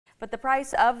But the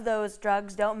price of those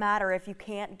drugs don't matter if you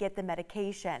can't get the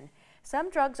medication. Some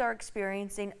drugs are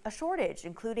experiencing a shortage,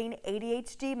 including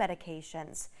ADHD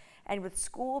medications. And with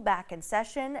school back in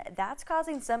session, that's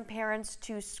causing some parents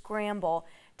to scramble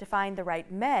to find the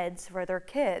right meds for their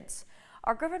kids.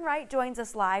 Our Griffin Wright joins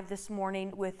us live this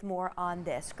morning with more on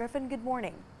this. Griffin, good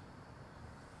morning.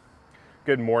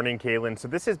 Good morning, Kaylin. So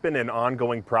this has been an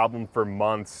ongoing problem for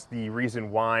months. The reason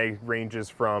why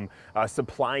ranges from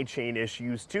supply chain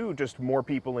issues to just more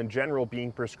people in general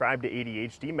being prescribed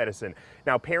ADHD medicine.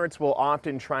 Now, parents will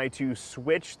often try to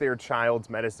switch their child's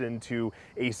medicine to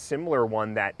a similar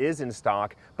one that is in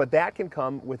stock, but that can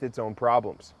come with its own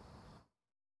problems.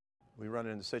 We run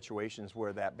into situations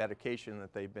where that medication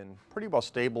that they've been pretty well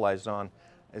stabilized on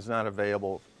is not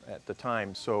available at the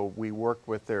time. So we work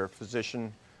with their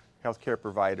physician, healthcare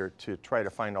provider to try to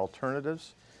find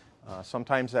alternatives.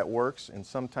 Sometimes that works and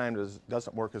sometimes it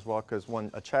doesn't work as well, because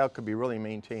a child could be really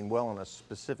maintained well on a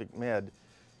specific med,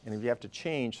 and if you have to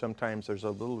change, sometimes there's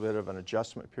a little bit of an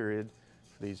adjustment period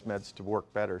for these meds to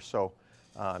work better. So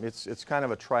it's kind of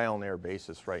a trial and error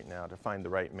basis right now to find the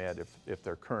right med if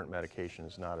their current medication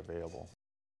is not available.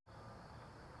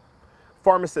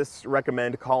 Pharmacists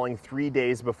recommend calling 3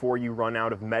 days before you run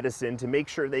out of medicine to make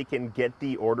sure they can get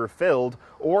the order filled,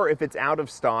 or if it's out of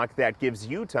stock, that gives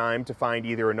you time to find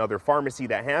either another pharmacy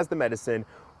that has the medicine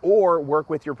or work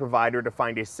with your provider to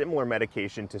find a similar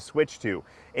medication to switch to.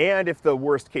 And if the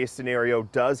worst case scenario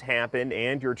does happen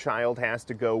and your child has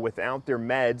to go without their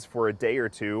meds for a day or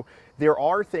two, there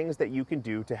are things that you can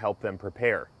do to help them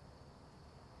prepare.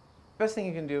 Best thing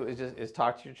you can do is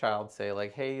talk to your child, say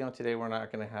like, hey, today we're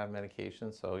not going to have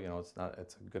medication, so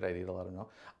it's a good idea to let them know.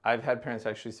 I've had parents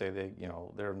actually say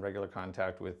they're in regular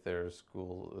contact with their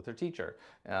school, with their teacher,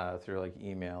 through like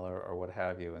email or what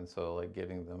have you, and so like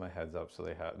giving them a heads up so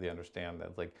they understand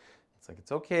that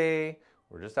it's okay,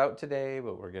 we're just out today,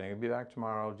 but we're going to be back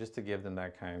tomorrow, just to give them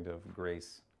that kind of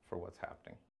grace for what's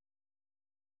happening.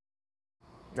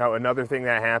 Now, another thing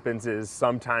that happens is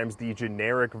sometimes the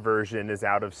generic version is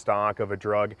out of stock of a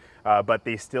drug, but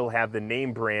they still have the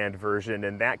name brand version,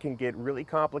 and that can get really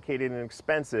complicated and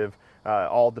expensive,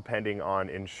 all depending on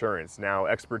insurance. Now,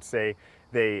 experts say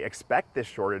they expect this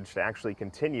shortage to actually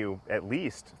continue at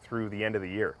least through the end of the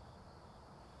year.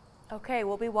 Okay,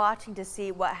 we'll be watching to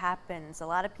see what happens. A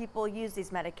lot of people use these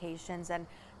medications, and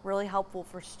really helpful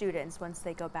for students once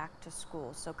they go back to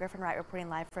school. So Griffin Wright reporting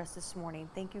live for us this morning.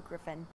 Thank you, Griffin.